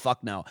it cold.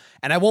 Fuck no.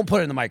 And I won't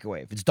put it in the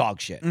microwave. It's dog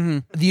shit.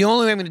 The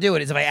only way I'm going to do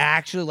it is if I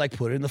actually like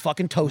put it in the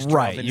fucking toaster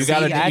Right. oven. You See,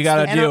 gotta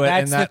that's do it.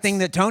 That's and the thing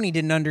that Tony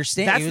didn't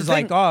understand. That's He the was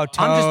thing. like, oh,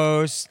 I'm just-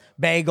 toast,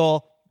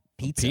 bagel,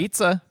 pizza.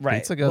 Pizza.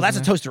 Right. Pizza goes Well, that's a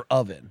in toster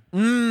oven.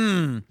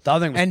 The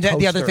other thing was And the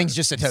other toaster. thing's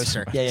just a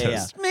toaster.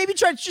 Yeah. Maybe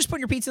try to just put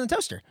your pizza in the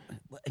toaster.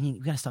 I mean,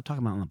 you got to stop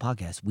talking about it on the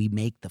podcast. We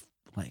make the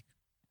like.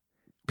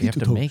 You have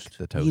to make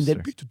the We invented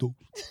toaster. pizza toast.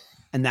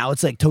 And now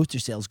it's like toaster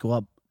sales go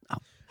up.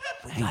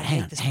 Hang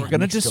on. We're gonna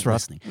Nick's still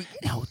disrupt- listening.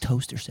 Now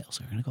toaster sales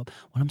are gonna go up.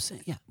 What I'm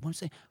saying,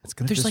 It's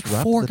gonna there's like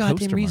disrupt 4 the goddamn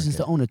toaster reasons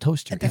market. to own a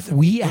toaster. If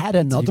we had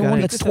another gotta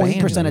one that's expand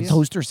 20% of it.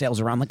 toaster sales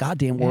around the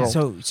goddamn world.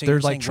 So They're you're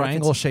like saying, what if it's-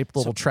 triangle-shaped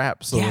little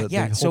traps, so that they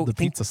hold So the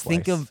pizza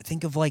slice.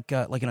 think of like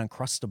an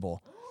Uncrustable,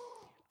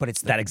 but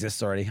it's that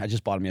exists already. I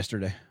just bought them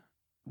yesterday.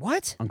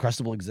 what?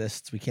 Uncrustable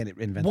exists. We can't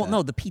invent Well, that.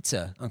 no, the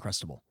pizza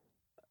Uncrustable.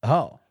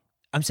 Oh.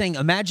 I'm saying,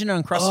 imagine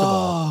an Uncrustable.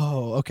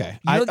 Oh, okay.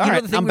 You know the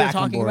thing I'm we were back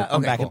on talking board. about? I'm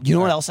Okay, back. cool. You know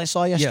All what right. else I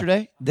saw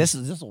yesterday? This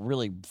will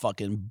really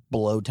fucking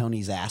blow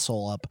Tony's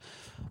asshole up.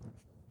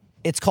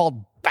 It's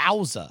called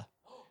Bowza.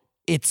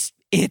 It's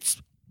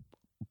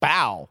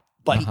bow,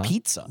 but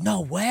pizza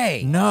No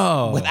way.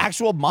 No. with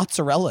actual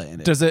mozzarella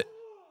in it. Does it?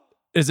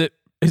 Is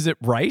it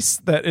rice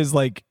that is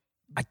like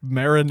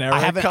marinara I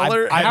haven't-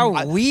 color?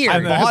 How weird. I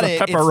And then it has bought a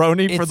it.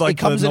 pepperoni for, like, it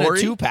comes the in a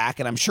nori? 2-pack,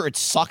 and I'm sure it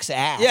sucks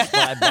ass.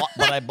 Yeah.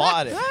 But I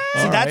bought it.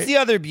 See, All that's right. the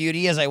other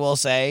beauty, as I will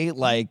say.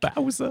 Like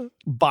Bowza.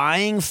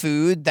 buying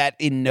food that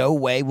in no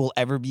way will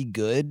ever be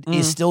good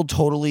is still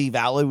totally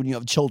valid when you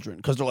have children,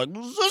 because they're like,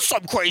 "Is this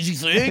some crazy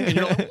thing?" And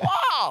you're like,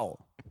 "Wow."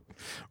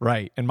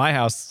 Right. In my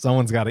house,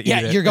 someone's got to eat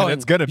Yeah, it. you're going. And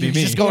it's gonna be you're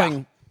me. just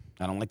going.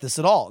 I don't like this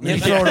at all. And then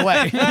you throw it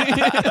away.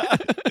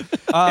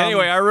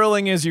 Anyway, our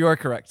ruling is you are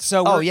correct.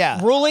 So Oh, we're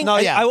yeah. ruling. No,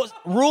 yeah. I was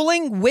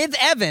ruling with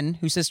Evan,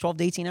 who says 12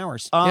 to 18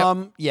 hours.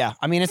 Yeah.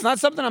 I mean, it's not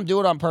something I'm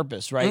doing on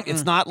purpose, right?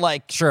 It's not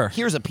like, Sure.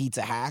 here's a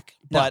pizza hack.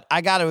 But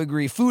I got to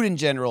agree, food in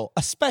general,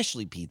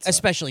 especially pizza.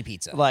 Especially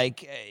pizza.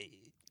 Like,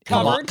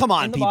 Covered come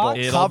on, in the people. box?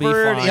 It'll be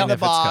Covered fine in the if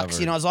it's box. covered.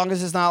 You know, as long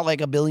as it's not like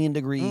 1,000,000,000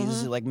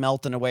 degrees, like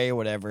melting away or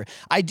whatever.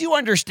 I do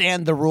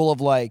understand the rule of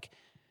like,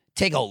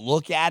 take a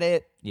look at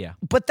it. Yeah.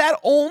 But that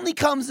only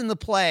comes into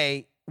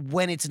play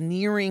when it's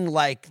nearing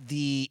like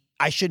the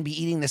I shouldn't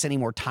be eating this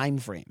anymore time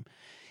frame.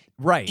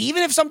 Right.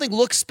 Even if something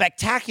looks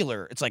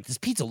spectacular, it's like, this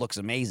pizza looks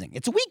amazing.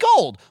 It's a week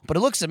old, but it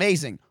looks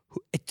amazing.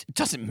 It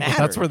doesn't matter.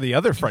 That's where the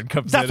other friend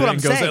comes That's in what and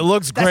I'm goes, saying. it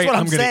looks That's great, what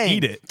I'm going to saying.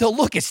 eat it. The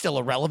look is still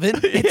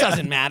irrelevant. It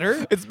doesn't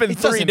matter. It's been It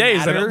 3 doesn't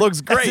days and it matter.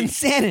 looks That's great.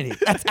 insanity.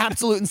 That's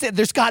absolute insanity.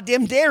 There's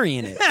goddamn dairy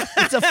in it.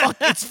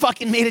 It's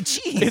fucking made of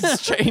cheese.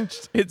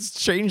 It's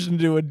changed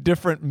into a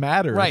different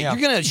matter. Right. You're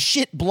going to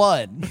shit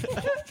blood.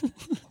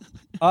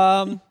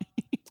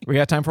 We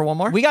got time for one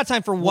more? We got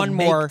time for one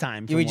make more.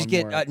 time for we just one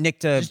get more. Nick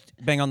to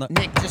bang on the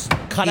Nick, just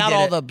cut He out did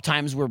all it. the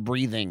times we're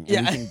breathing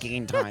and we can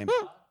gain time.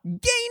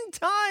 gain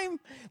time.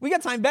 We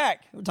got time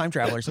back. We're time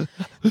travelers.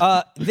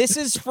 This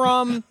is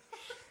from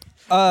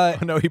Oh,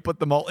 no, he put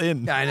them all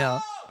in. I know.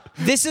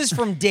 this is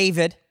from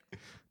David.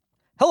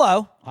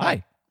 Hello.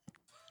 Hi.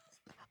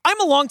 I'm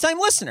a longtime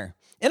listener,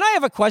 and I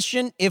have a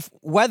question if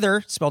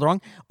whether, spelled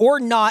wrong, or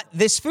not,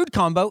 this food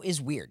combo is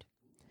weird.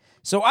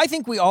 So I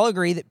think we all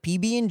agree that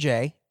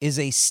PB&J is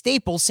a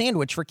staple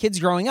sandwich for kids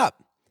growing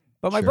up,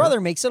 but my brother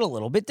makes it a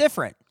little bit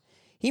different.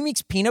 He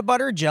makes peanut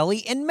butter,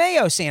 jelly, and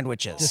mayo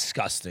sandwiches.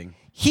 Disgusting.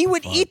 He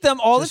would eat them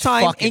all Just the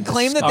time fucking and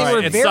claim that disgusting. they All were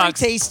right, it very sucks.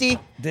 tasty.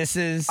 This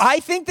is. I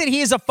think that he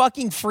is a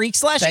fucking freak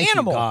slash Thank you,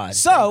 animal. God.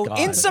 So, Thank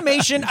in God.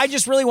 summation, I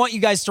just really want you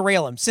guys to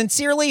rail him.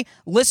 Sincerely,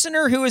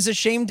 listener who is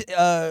ashamed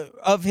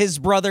of his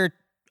brother.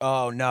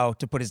 Oh no,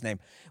 to put his name.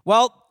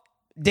 Well,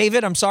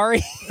 David, I'm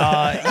sorry.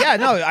 Yeah,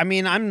 no, I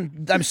mean,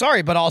 I'm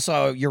sorry, but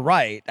also you're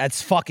right.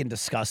 That's fucking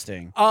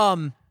disgusting.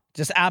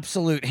 Just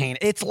absolute hate.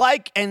 It's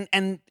like, and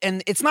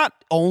it's not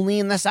only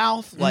in the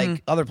South,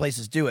 like other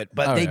places do it,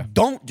 but Oh, they yeah.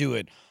 don't do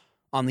it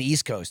on the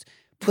East Coast.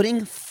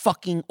 Putting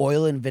fucking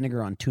oil and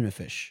vinegar on tuna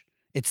fish.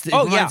 It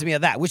reminds me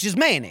of that, which is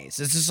mayonnaise.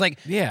 It's just like,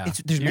 Yeah.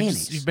 there's You're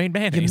mayonnaise. you've made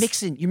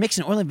mayonnaise. You're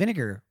mixing oil and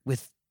vinegar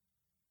with.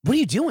 What are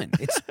you doing?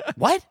 It's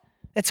what?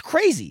 That's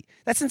crazy.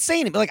 That's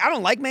insane. Like, I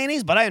don't like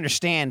mayonnaise, but I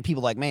understand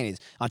people like mayonnaise.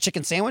 On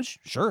chicken sandwich,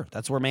 sure,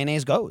 that's where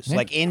mayonnaise goes.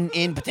 Like in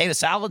potato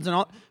salads and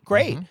all.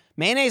 Great.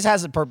 Mayonnaise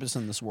has a purpose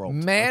in this world.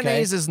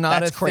 Mayonnaise okay? is not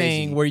That's a crazy.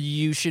 thing where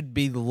you should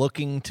be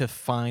looking to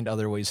find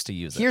other ways to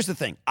use it. Here's the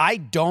thing. I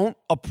don't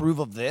approve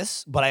of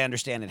this, but I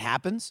understand it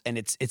happens, and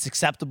it's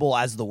acceptable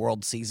as the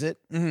world sees it.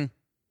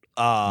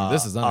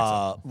 This is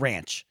unacceptable.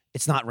 Ranch.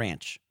 It's not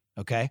ranch.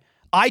 Okay.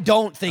 I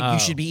don't think you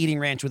should be eating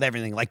ranch with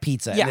everything, like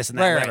pizza Yeah, and this and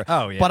that. right, whatever.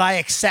 right. Oh, yeah. But I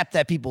accept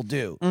that people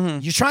do.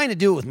 You're trying to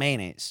do it with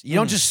mayonnaise. You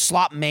don't just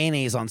slop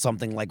mayonnaise on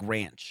something like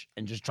ranch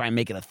and just try and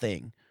make it a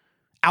thing.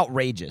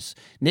 Outrageous.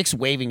 Nick's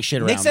waving shit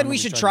around. Nick I said don't know we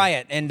what should he's try trying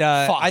it, and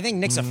I think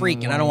Nick's a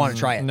freak, and I don't want to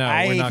try it. No, to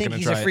do. we're I not think going to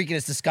he's try a it. freak and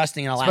it's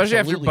disgusting, and I'll Especially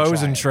after absolutely bows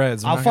try and it.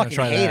 shreds. I'm I'll not gonna fucking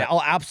try hate that. it.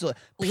 I'll absolutely.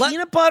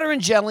 Peanut butter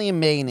and jelly and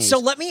mayonnaise. So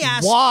let me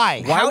ask.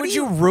 Why? Why How would do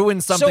you ruin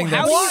something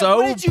how that's do you- so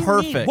What did you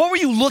perfect? need? What were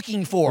you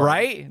looking for?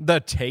 Right? The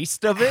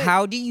taste of it?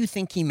 How do you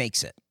think he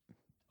makes it?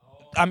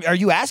 Are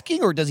you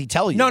asking or does he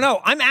tell you?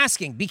 No, I'm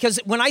asking because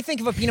when I think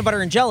of a peanut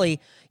butter and jelly,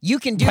 you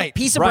can do Right,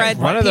 piece of right. bread,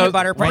 One of peanut those-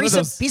 butter, one of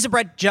those- piece of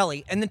bread,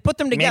 jelly, and then put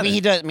them together.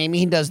 Maybe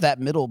he does that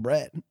middle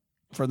bread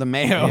for the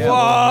mayo. Yeah,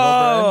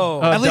 Whoa!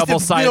 At least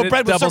the middle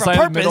bread would serve a double-sided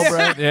purpose. middle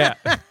bread.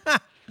 Yeah.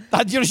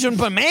 You shouldn't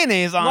put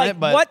mayonnaise on Like it,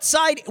 but what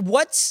side?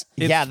 What's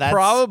It's Yeah, that's-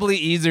 probably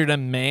easier to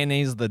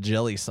mayonnaise the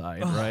jelly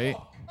side, right?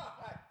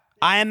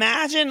 I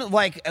imagine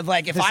like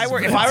if I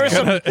were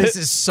This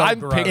is so I'm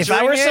gross. picturing if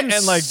I were it some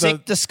and, like,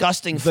 sick,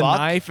 disgusting the fuck,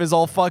 knife is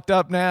all fucked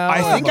up now.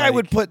 I think I like-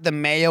 would put the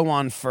mayo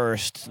on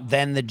first,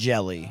 then the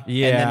jelly, and then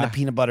Yeah. the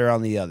peanut butter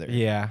on the other.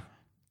 Yeah.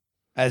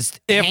 As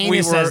If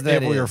heinous as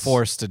that we were is.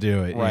 forced to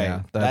do it, right?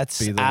 yeah, That's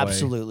be the way.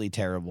 absolutely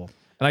terrible.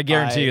 And I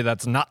guarantee I- you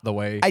that's not the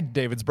way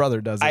David's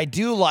brother does it. I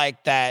do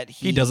like that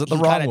he does it the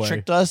he wrong kind of way.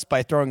 tricked us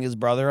by throwing his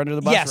brother under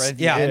the bus Yes, right at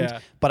the yeah. end. Yeah.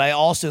 But I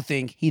also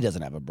think he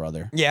doesn't have a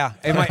brother. Yeah,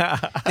 I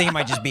think it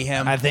might just be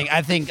him. I think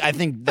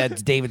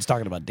that David's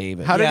talking about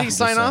David. How did Yeah. he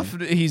sign off?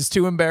 He's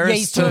too embarrassed. Yeah,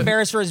 he's too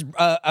embarrassed for his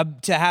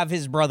to have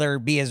his brother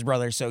be his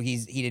brother, so he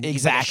didn't.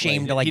 He's like Exactly.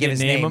 ashamed to like He give his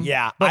didn't name name. him?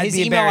 Yeah, but I'd his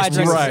be email embarrassed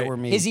address. too if Right. it were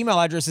me. His email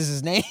address is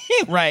his name.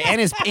 Right,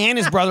 and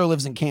his brother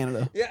lives in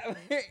Canada.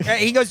 Yeah,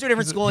 he goes to a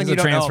different school, He's and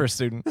a you don't transfer know.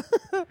 student.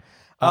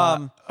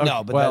 No,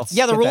 but well, that's,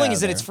 Yeah, the get ruling that is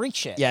out that of it's there. freak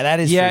shit. Yeah, that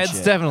is. Yeah, freak it's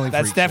shit. definitely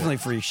that's freak definitely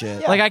freak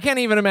shit. Like I can't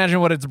even imagine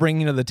what it's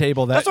bringing to the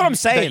table. That That's what I'm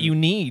saying. That you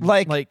need.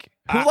 Like,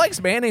 who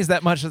likes mayonnaise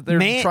that much that they're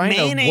trying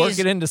to work mayonnaise-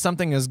 it into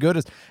something as good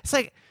as? It's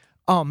like,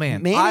 oh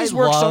man, Mayonnaise I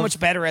works so love- much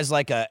better as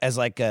like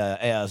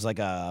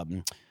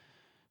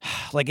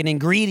an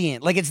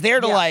ingredient. Like it's there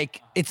to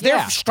like it's there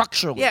Yeah.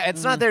 structurally. Yeah,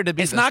 it's not there to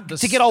be. It's the- not the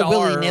to get all star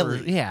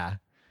willy-nilly. or- Yeah,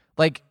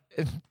 like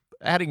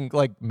adding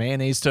like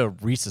mayonnaise to a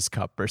Reese's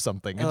cup or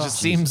something. It just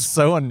seems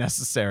so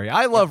unnecessary.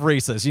 I love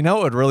Reese's. You know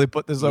what would really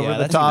put this over Yeah,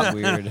 the that's top?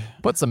 weird.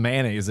 Put some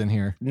mayonnaise in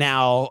here.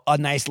 Now a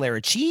nice layer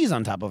of cheese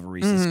on top of a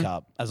Reese's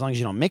cup, as long as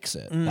you don't mix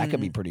it, that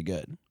could be pretty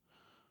good.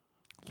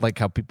 Like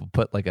how people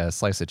put like a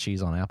slice of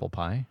cheese on apple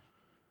pie.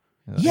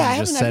 Yeah,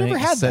 You're just I've never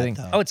had setting-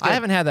 that though. Oh, it's I good.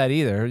 haven't had that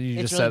either. You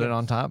It's just really set good. it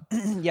on top.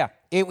 Yeah,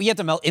 we have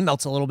to melt. It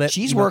melts a little bit.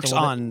 Cheese You melt works a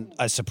little on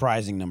a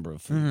surprising number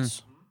of foods.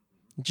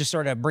 bit. It just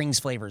sort of brings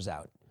flavors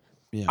out.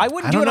 Yeah. I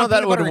wouldn't I do don't it know on that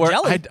peanut it would butter and work.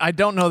 jelly. I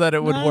don't know that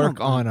it would No, I work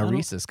don't- on I a don't-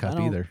 Reese's cup I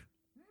don't- either.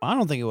 I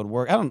don't think it would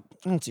work. I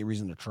don't see a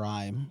reason to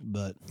try,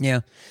 but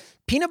Yeah.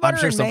 Peanut butter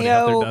sure and somebody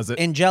out there mayo does it.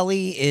 and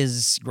jelly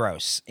is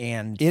gross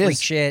and It freak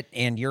is. shit,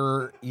 and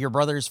your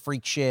brother's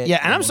freak shit. yeah.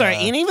 And I'm sorry.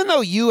 And even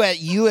though you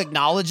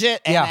acknowledge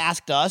it and Yeah.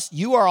 asked us,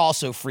 you are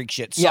also freak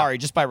shit. Yeah. Sorry,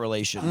 just by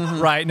relation.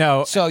 Right?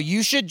 No. So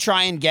you should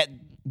try and get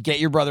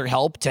your brother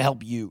help to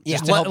help you. Yeah.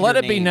 Just to help Let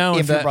your it be name known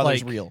if your that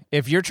brother's like real.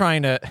 if you're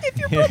trying to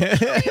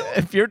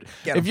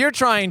if you're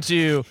trying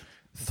to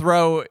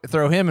throw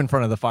him in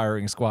front of the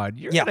firing squad,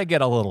 you're Yeah. gonna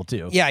get a little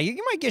too. Yeah, you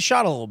might get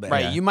shot a little bit.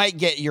 Right, you might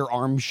get your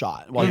arm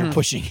shot while you're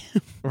pushing.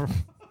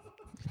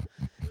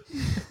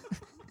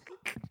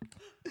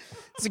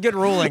 It's a good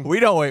ruling. We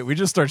don't wait. We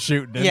just start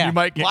shooting, and Yeah. you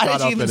might get Why caught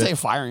did you up even in say it.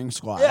 firing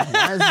squad?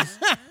 Why is this-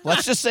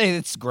 let's just say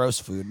it's gross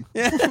food.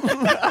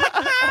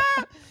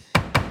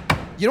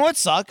 You know what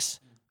sucks?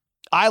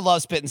 I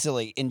love Spittin'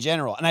 Silly in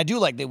general, and I do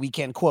like that we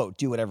can quote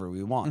do whatever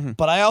we want.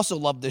 But I also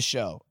love this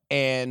show,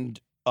 and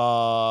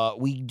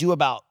we do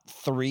about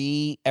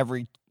 3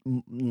 every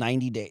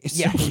 90 days.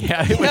 Yeah.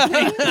 Yeah,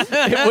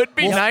 it would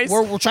be nice.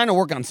 We're trying to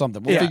work on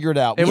something. We'll Yeah. figure it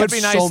out. It We would have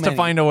be so nice to many.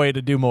 find a way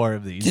to do more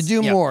of these. to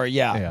do Yeah. more.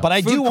 Yeah. Yeah. But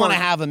I Food do want to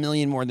court- have a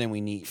million more than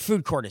we need.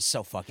 Food court is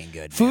so fucking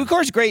good. Food man.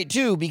 court's great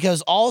too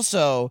because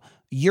also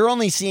you're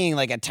only seeing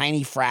like a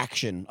tiny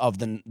fraction of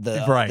the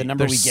Right. the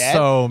number There's we get.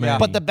 so many.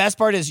 But the best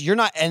part is you're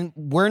not, and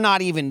we're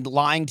not even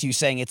lying to you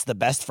saying it's the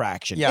best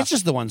fraction. Yeah. It's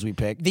just the ones we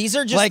pick. These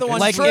are just like, the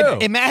ones. like True.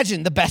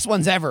 imagine the best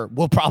ones ever.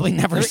 We'll probably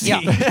never see.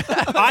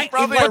 Probably but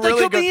a they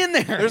really could good, be in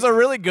there. There's a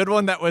really good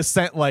one that was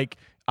sent like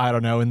I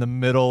don't know in the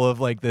middle of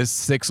like this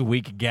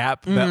 6-week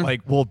gap that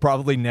like we'll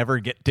probably never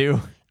get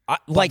to.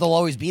 Like they'll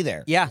always be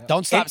there. Yeah.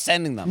 Don't stop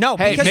sending them. No,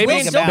 Hey, because maybe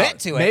we'll still get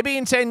to it. Maybe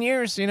in 10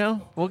 years,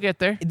 we'll get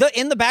there.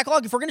 In the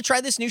backlog, if we're going to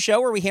try this new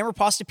show where we hammer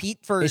Pasta Pete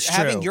for It's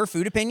having true. your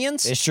food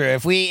opinions, It's true.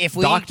 If we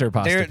Dr.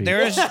 Pasta Pete.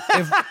 there's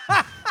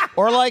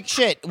or like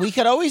shit, we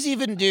could always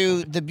even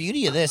do the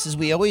beauty of this is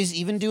we always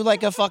even do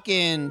like a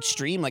fucking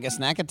stream, like a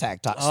snack attack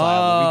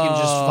style where we can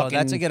just Oh, fucking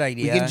that's a good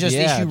idea. We can just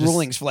Yeah, issue just-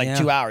 rulings for like yeah.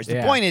 2 hours. The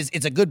Yeah. point is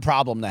it's a good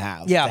problem to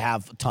have. Yeah. To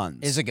have tons.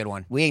 is a good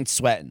one. We ain't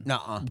sweating.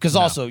 Nuh-uh. Because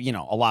also,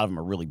 a lot of them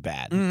are really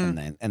bad. And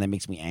that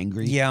makes me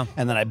angry. Yeah.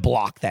 And then I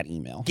block that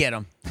email. Get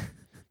them.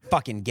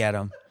 Fucking get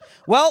them.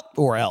 Well,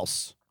 Or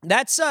else.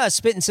 that's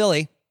Spittin'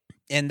 Silly,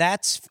 and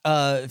that's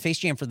Face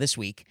Jam for this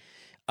week.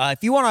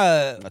 If you want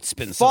That's to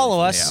Spittin'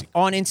 follow Silly. us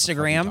on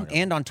Instagram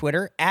and on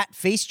Twitter at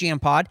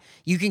FaceJamPod,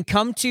 you can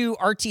come to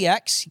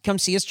RTX. Come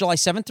see us July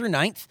 7th through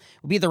 9th.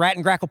 We'll be at the Rat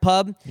and Grackle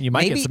Pub. You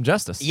might get some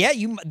justice. Yeah,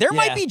 there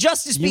might Yeah. be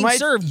justice You being might-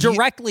 served you-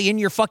 directly in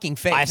your fucking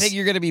face. I think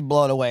you're going to be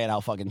blown away at how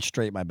fucking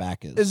straight my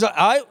back is.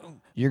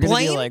 You're going to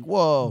be Blaine- like,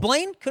 whoa.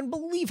 Blaine couldn't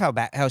believe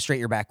how straight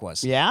your back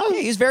was. Yeah?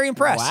 he was very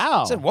impressed.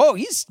 Wow. I said, whoa,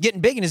 he's getting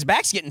big and his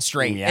back's getting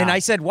straight. Yeah. And I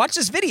said, watch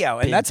this video,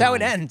 and Big that's how it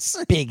time. ends.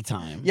 Big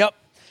time. Yep.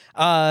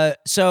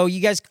 So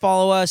you guys can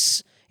follow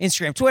us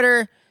Instagram,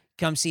 Twitter.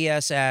 Come see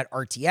us at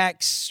RTX,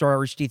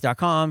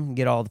 StoryRichTeeth.com,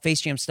 get all the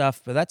Face Jam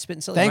stuff. But that's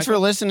Spittin' Silly. Thanks for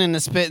Michael. listening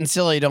to Spittin'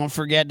 Silly. Don't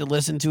forget to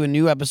listen to a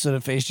new episode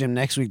of Face Jam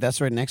next week. That's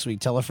right, next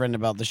week. Tell a friend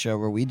about the show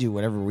where we do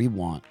whatever we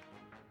want.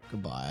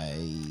 Goodbye.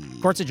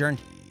 Court's adjourned.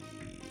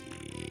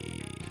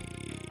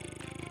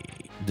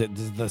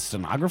 Does the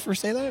stenographer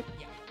say that?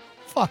 Yeah.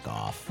 Fuck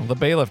off. Well, the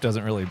bailiff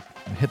doesn't really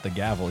hit the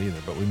gavel either,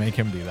 but we make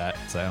him do that.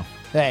 So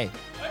Hey.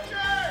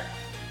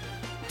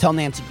 Tell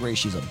Nancy Grace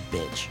she's a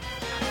bitch.